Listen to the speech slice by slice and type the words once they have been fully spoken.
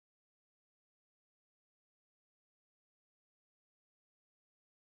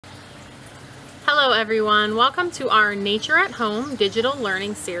Hello everyone, welcome to our Nature at Home digital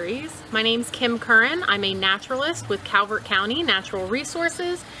learning series. My name's Kim Curran. I'm a naturalist with Calvert County Natural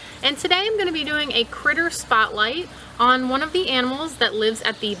Resources, and today I'm going to be doing a critter spotlight on one of the animals that lives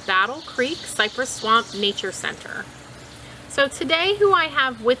at the Battle Creek Cypress Swamp Nature Center. So today who I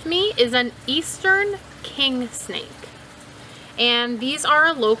have with me is an Eastern Kingsnake, and these are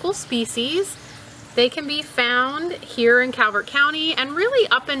a local species. They can be found here in Calvert County and really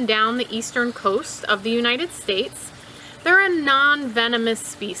up and down the eastern coast of the United States. They're a non-venomous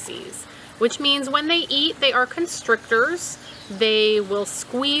species, which means when they eat, they are constrictors. They will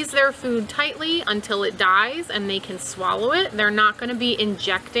squeeze their food tightly until it dies and they can swallow it. They're not going to be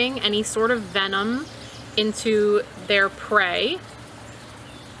injecting any sort of venom into their prey.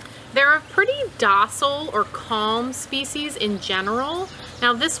 They're a pretty docile or calm species in general.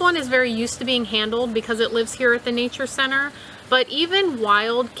 Now this one is very used to being handled because it lives here at the Nature Center, but even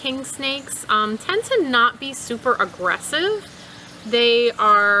wild king snakes tend to not be super aggressive. They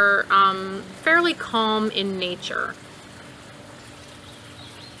are fairly calm in nature.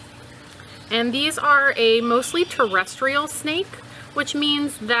 And these are a mostly terrestrial snake, which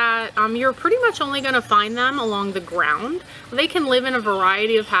means that you're pretty much only going to find them along the ground. They can live in a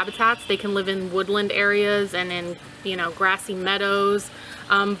variety of habitats. They can live in woodland areas and in, grassy meadows,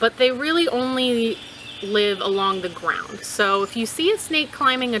 but they really only live along the ground. So if you see a snake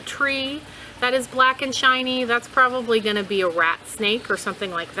climbing a tree that is black and shiny, that's probably going to be a rat snake or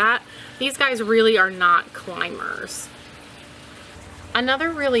something like that. These guys really are not climbers.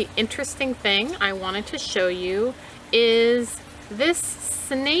 Another really interesting thing I wanted to show you is this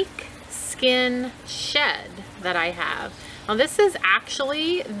snake skin shed that I have. Now this is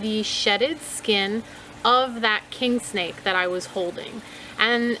actually the shedded skin of that king snake that I was holding.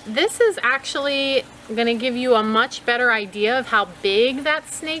 And this is actually going to give you a much better idea of how big that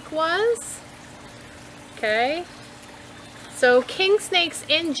snake was. Okay. So king snakes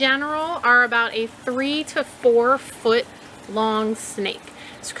in general are about a 3 to 4 foot long snake.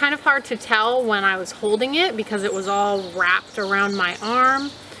 It's kind of hard to tell when I was holding it because it was all wrapped around my arm,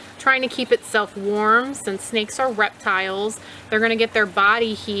 trying to keep itself warm. Since snakes are reptiles, they're going to get their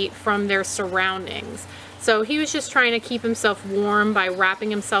body heat from their surroundings. So he was just trying to keep himself warm by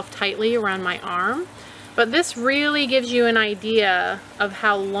wrapping himself tightly around my arm. But this really gives you an idea of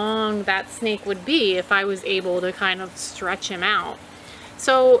how long that snake would be if I was able to kind of stretch him out.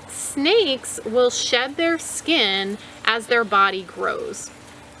 So snakes will shed their skin as their body grows.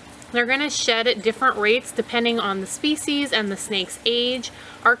 They're going to shed at different rates depending on the species and the snake's age.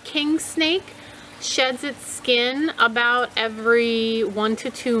 Our king snake sheds its skin about every 1 to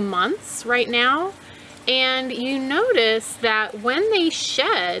 2 months right now. And you notice that when they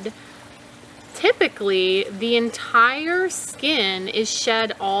shed, typically the entire skin is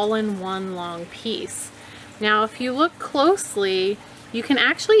shed all in one long piece. Now if you look closely, you can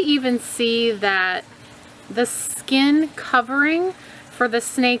actually even see that the skin covering for the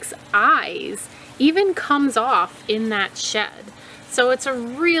snake's eyes even comes off in that shed. So it's a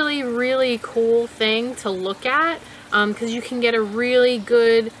really, really cool thing to look at because you can get a really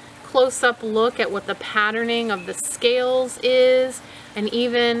good close-up look at what the patterning of the scales is, and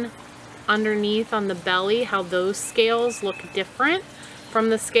even underneath on the belly, how those scales look different from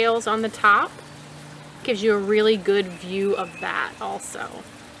the scales on the top. Gives you a really good view of that also.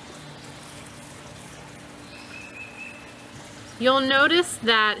 You'll notice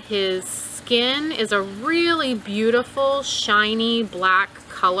that his skin is a really beautiful, shiny black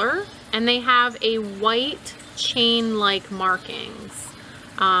color, and they have a white chain-like markings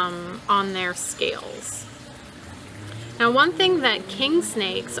on their scales. Now, one thing that king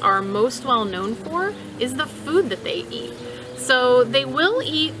snakes are most well known for is the food that they eat. So they will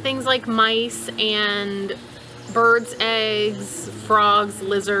eat things like mice and birds' eggs, frogs,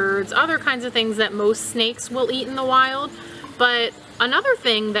 lizards, other kinds of things that most snakes will eat in the wild. But another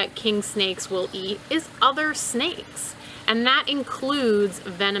thing that king snakes will eat is other snakes, and that includes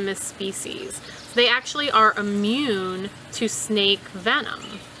venomous species. So they actually are immune to snake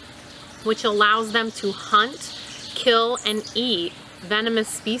venom, which allows them to hunt, kill, and eat venomous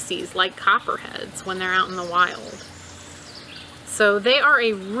species like copperheads when they're out in the wild. So they are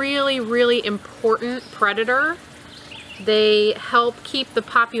a really, really important predator. They help keep the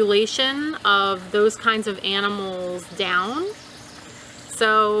population of those kinds of animals down.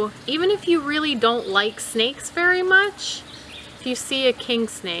 So even if you really don't like snakes very much, if you see a king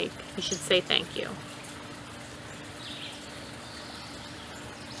snake, you should say thank you.